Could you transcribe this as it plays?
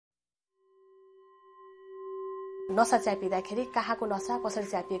नसा च्यापिँदाखेरि कहाँको नसा कसरी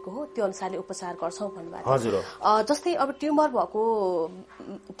च्यापिएको हो त्यो अनुसारले उपचार गर्छौं भन्नुभएको। हजुर। जस्तै अब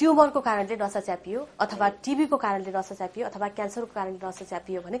ट्युमरको कारणले नसा च्यापियो अथवा टिबीको कारणले नसा च्यापियो अथवा क्यान्सरको कारणले नसा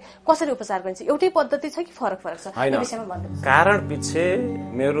च्यापियो भने कसरी उपचार गरिन्छ? एउटै पद्धति छ कि फरक छ? यो विषयमा भन्नुहोस्। कारण पछि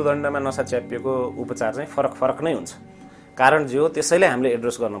मेरुदण्डमा नसा च्यापिएको उपचार चाहिँ फरक नै हुन्छ। कारण जे हो त्यसैलाई हामीले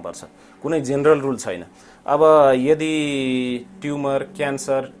एड्रेस गर्नुपर्छ, कुनै जेनरल रुल छैन। अब यदि ट्युमर,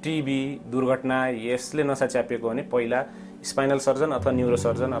 क्यान्सर, टिबी, दुर्घटना यसले नसा च्यापिएको भने पहिला स्पाइनल सर्जन अथवा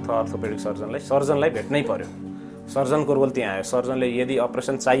न्युरोसर्जन अथवा अर्थोपेडिक सर्जनलाई भेट्नै पर्यो। सर्जनको रोल त्यहाँ आयो। सर्जनले यदि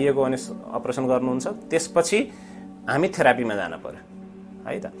अपरेसन चाहिएको भने अपरेसन गर्नुहुन्छ, त्यसपछि हामी थेरापीमा जान पर्यो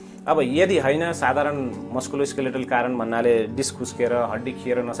है त। अब यदि होइन साधारण मस्कुलोस्केलेटल कारण भन्नाले डिस्क खुस्केर हड्डी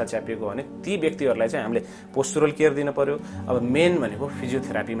खिएर नसा च्यापिएको भने ती व्यक्तिहरूलाई चाहिँ हामीले पोस्चुरल केयर दिन पर्यो। अब मेन भनेको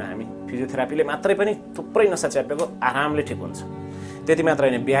फिजियोथेरापीमा हामी फिजियोथेरापीले मात्रै पनि थुप्रै नसा च्यापेको आरामले ठिक हुन्छ। त्यति मात्र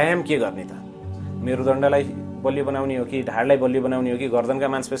होइन, व्यायाम के गर्ने त? मेरुदण्डलाई बलियो बनाउने हो कि ढाडलाई बलियो बनाउने हो कि गर्दनका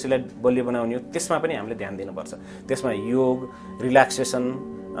मांसपेशीलाई बलियो बनाउने हो, त्यसमा पनि हामीले ध्यान दिनुपर्छ। त्यसमा योग, रिल्याक्सेसन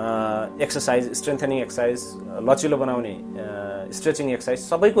एक्सर्साइज, स्ट्रेन्थनिङ एक्सर्साइज, लचिलो बनाउने स्ट्रेचिङ एक्सर्साइज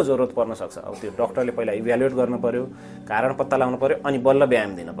सबैको जरुरत पर्न सक्छ। अब त्यो डाक्टरले पहिला इभ्यालुएट गर्नु पर्यो, कारण पत्ता लगाउनु पर्यो, अनि बल्ल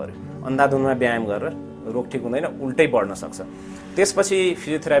व्यायाम दिन पर्यो। अन्धाधुनमा व्यायाम गरेर रोग ठिक हुँदैन, उल्टै बढ्न सक्छ। त्यसपछि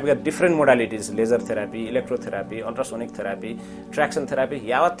फिजियोथेरापीका different modalities, laser therapy, इलेक्ट्रोथेरापी, ultrasonic therapy, traction therapy,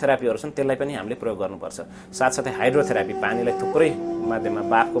 यावत थेरापीहरू छन् त्यसलाई पनि हामीले प्रयोग गर्नुपर्छ। साथसाथै हाइड्रोथेरापी, पानीलाई थुप्रै माध्यममा,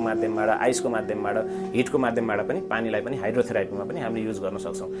 बाफको माध्यमबाट, आइसको माध्यमबाट, हिटको माध्यमबाट पनि पानीलाई पनि हाइड्रोथेरापीमा पनि हामीले युज गर्न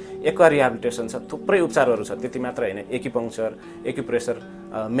सक्छौँ। एक्वा रिहाबिलिटेसन छ, थुप्रै उपचारहरू छ। त्यति मात्र होइन, एक्युपङ्क्चर, एक्युप्रेसर,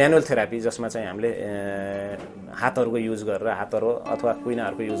 म्यानुअल थेरापी जसमा चाहिँ हामीले हातहरूको युज गरेर, हातहरू अथवा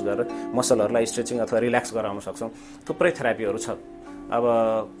कुइनाहरूको युज गरेर मसलहरूलाई स्ट्रेचिङ अथवा रिल्याक्स गराउन सक्छौँ। थुप्रै थेरापीहरू छ। अब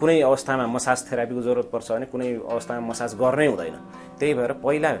कुनै अवस्थामा मसाज थेरापीको जरुरत पर्छ भने कुनै अवस्थामा मसाज गर्नै हुँदैन। त्यही भएर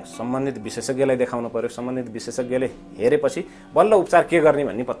पहिला सम्बन्धित विशेषज्ञलाई देखाउनु पर्यो। सम्बन्धित विशेषज्ञले हेरेपछि बल्ल उपचार के गर्ने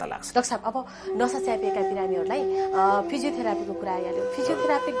भन्ने पत्ता लाग्छ। डाक्टर साहब, अब नसा च्यापिएका बिरामीहरूलाई फिजियोथेरापीको कुरा आइहाल्यो।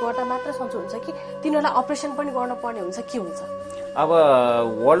 फिजियोथेरापी गर्दा मात्र सन्चो हुन्छ कि तिनीहरूलाई अपरेसन पनि गर्न पर्ने हुन्छ, के हुन्छ? अब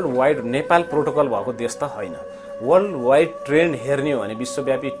वर्ल्ड वाइड नेपाल प्रोटोकल भएको देश त होइन। वर्ल्ड वाइड ट्रेन्ड हेर्ने हो भने,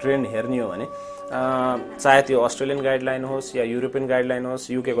 विश्वव्यापी ट्रेन्ड हेर्ने हो भने चाहे त्यो अस्ट्रेलियन गाइडलाइन होस् या युरोपियन गाइडलाइन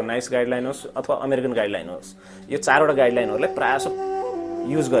होस्, युकेको नाइस गाइडलाइन होस् अथवा अमेरिकन गाइडलाइन होस्, यो चारवटा गाइडलाइनहरूलाई प्रायः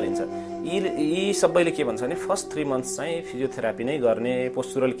युज गरिन्छ। यी सबैले के भन्छ भने फर्स्ट 3 मन्थ्स चाहिँ फिजियोथेरापी नै गर्ने,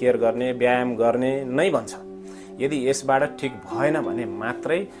 पोस्चुरल केयर गर्ने, व्यायाम गर्ने नै भन्छ। यदि यसबाट ठिक भएन भने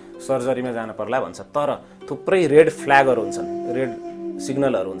मात्रै सर्जरीमा जान पर्ला भन्छ। तर थुप्रै रेड फ्ल्यागहरू हुन्छन्, रेड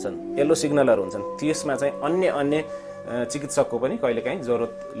सिग्नलहरू हुन्छन्, येल्लो सिग्नलहरू हुन्छन्। त्यसमा चाहिँ अन्य चिकित्सकको पनि कहिलेकाहीँ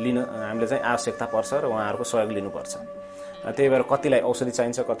जरुरत लिन हामीले चाहिँ आवश्यकता पर्छ र उहाँहरूको सहयोग लिनुपर्छ। त्यही भएर कतिलाई औषधि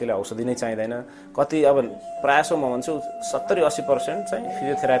चाहिन्छ, कतिलाई औषधि नै चाहिँदैन। कति अब प्रायः म भन्छु 70-80% चाहिँ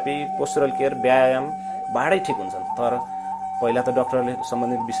फिजियोथेरापी, पोस्चुरल केयर, व्यायामबाटै ठिक हुन्छन्। तर पहिला त डाक्टरले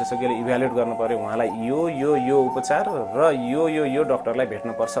सम्बन्धित विशेषज्ञले इभ्यालुएट गर्नु पर्यो, उहाँलाई यो उपचार र यो डाक्टरलाई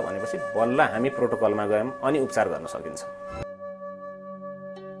भेट्नुपर्छ भनेपछि बल्ल हामी प्रोटोकलमा गयौँ अनि उपचार गर्न सकिन्छ।